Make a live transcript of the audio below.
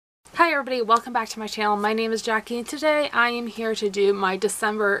Hi everybody, welcome back to my channel. My name is Jackie and today I am here to do my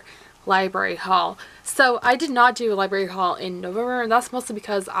December library haul. So I did not do a library haul in November, and that's mostly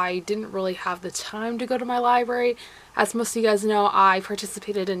because I didn't really have the time to go to my library. As most of you guys know, I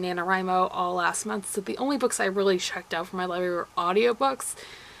participated in NaNoWriMo all last month, so the only books I really checked out from my library were audiobooks.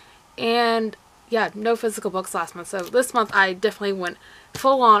 And yeah, no physical books last month. So this month I definitely went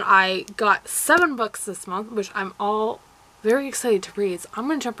full on. I got 7 books this month, which I'm all very excited to read. So I'm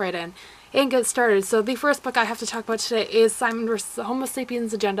going to jump right in and get started. So the first book I have to talk about today is Simon vs. the Homo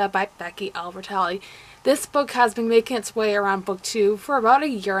Sapiens Agenda by Becky Albertalli. This book has been making its way around book 2 for about a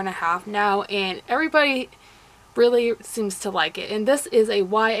year and a half now, and everybody really seems to like it. And this is a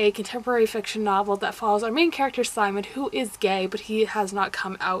YA contemporary fiction novel that follows our main character Simon, who is gay, but he has not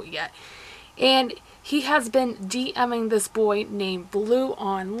come out yet. And he has been DMing this boy named Blue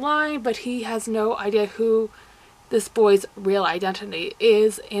online, but he has no idea who this boy's real identity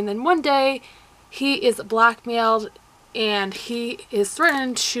is. And then one day he is blackmailed and he is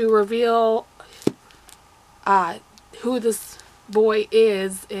threatened to reveal who this boy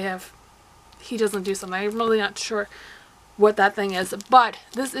is if he doesn't do something. I'm really not sure what that thing is, but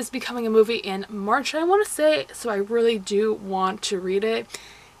this is becoming a movie in March, I want to say, so I really do want to read it.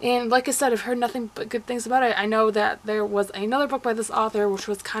 And like I said, I've heard nothing but good things about it. I know that there was another book by this author which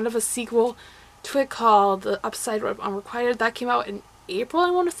was kind of a sequel to it called The Upside of Unrequited. That came out in April,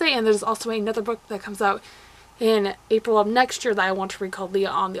 I want to say, and there's also another book that comes out in April of next year that I want to read called Leah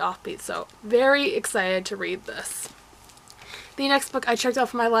on the Offbeat. So very excited to read this. The next book I checked out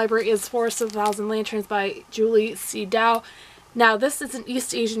from my library is Forest of a Thousand Lanterns by Julie C. Dow. Now this is an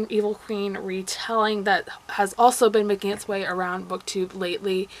East Asian Evil Queen retelling that has also been making its way around BookTube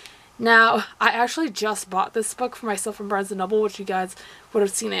lately. Now, I actually just bought this book for myself from Barnes & Noble, which you guys would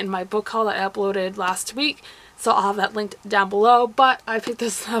have seen in my book haul that I uploaded last week. So I'll have that linked down below. But I picked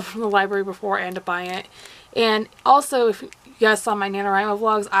this up from the library before I ended up buying it. And also, if you guys saw my NaNoWriMo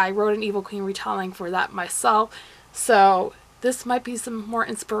vlogs, I wrote an Evil Queen retelling for that myself. So this might be some more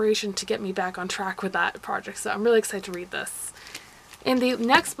inspiration to get me back on track with that project. So I'm really excited to read this. And the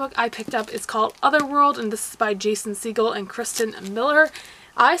next book I picked up is called Otherworld, and this is by Jason Segel and Kristen Miller.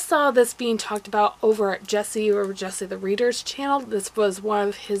 I saw this being talked about over at Jesse the Reader's channel. This was one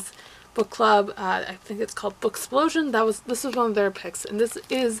of his book club, I think it's called Booksplosion. This was one of their picks, and this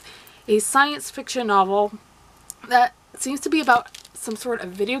is a science fiction novel that seems to be about some sort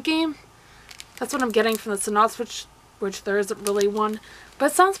of video game. That's what I'm getting from the synopsis, which there isn't really one, but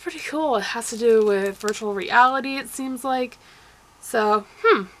it sounds pretty cool. It has to do with virtual reality, it seems like. So,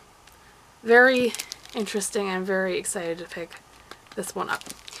 very interesting and very excited to pick this one up.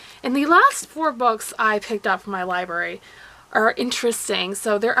 And the last 4 books I picked up from my library are interesting.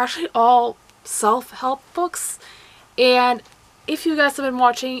 So they're actually all self-help books. And if you guys have been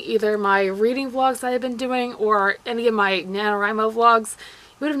watching either my reading vlogs that I've been doing or any of my NaNoWriMo vlogs,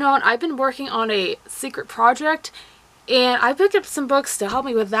 you would have known I've been working on a secret project. And I picked up some books to help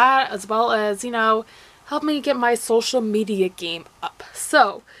me with that, as well as, you know, help me get my social media game up.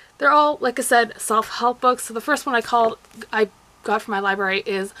 So they're all, like I said, self-help books. So the first one I got from my library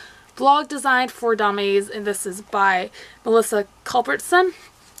is Blog Design for Dummies, and this is by Melissa Culbertson.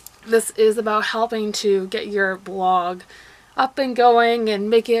 This is about helping to get your blog up and going and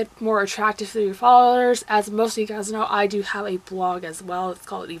make it more attractive to your followers. As most of you guys know, I do have a blog as well. It's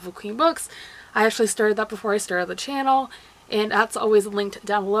called evilqueenbooks. I actually started that before I started the channel, and that's always linked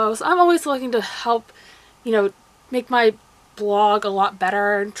down below. So I'm always looking to help, you know, make my blog a lot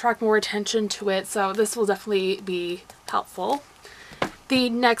better and attract more attention to it. So this will definitely be helpful. The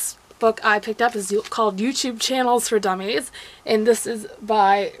next book I picked up is called YouTube Channels for Dummies, and this is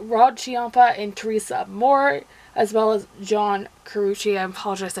by Rod Chiampa and Teresa Moore, as well as John Carucci. I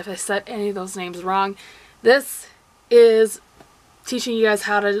apologize if I said any of those names wrong. This is teaching you guys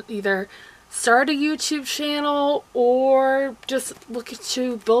how to either start a YouTube channel or just look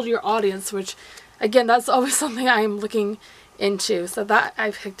to build your audience, which, again, that's always something I am looking into. So that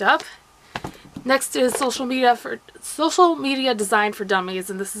I picked up. Next is Social Media Design for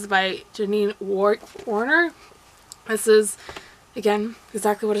Dummies, and this is by Janine Warner. This is, again,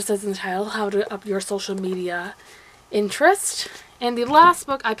 exactly what it says in the title, how to up your social media interest. And the last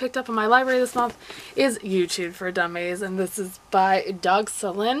book I picked up in my library this month is YouTube for Dummies, and this is by Doug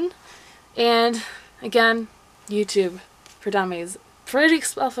Salin. And again, YouTube for Dummies, pretty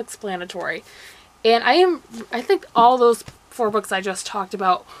self-explanatory. And I think all those 4 books I just talked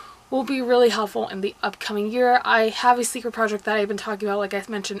about will be really helpful in the upcoming year. I have a secret project that I've been talking about, like I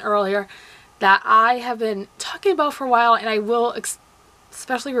mentioned earlier, that I have been talking about for a while, and I will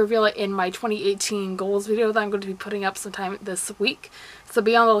especially reveal it in my 2018 goals video that I'm going to be putting up sometime this week. So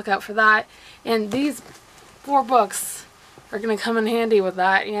be on the lookout for that. And these 4 books are going to come in handy with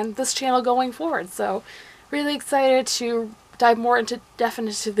that and this channel going forward. So really excited to dive more into depth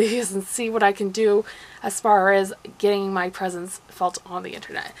into these and see what I can do as far as getting my presence felt on the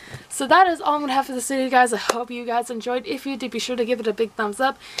internet. So that is all I'm going to have for this video, guys. I hope you guys enjoyed. If you did, be sure to give it a big thumbs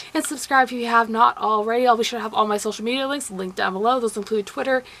up and subscribe if you have not already. I'll be sure to have all my social media links linked down below. Those include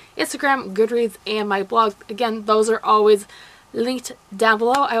Twitter, Instagram, Goodreads, and my blog. Again, those are always linked down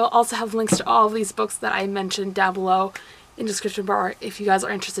below. I will also have links to all of these books that I mentioned down below in the description bar if you guys are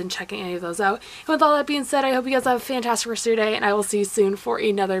interested in checking any of those out. And with all that being said, I hope you guys have a fantastic rest of your day, and I will see you soon for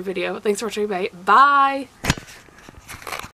another video. Thanks for watching, everybody. Bye!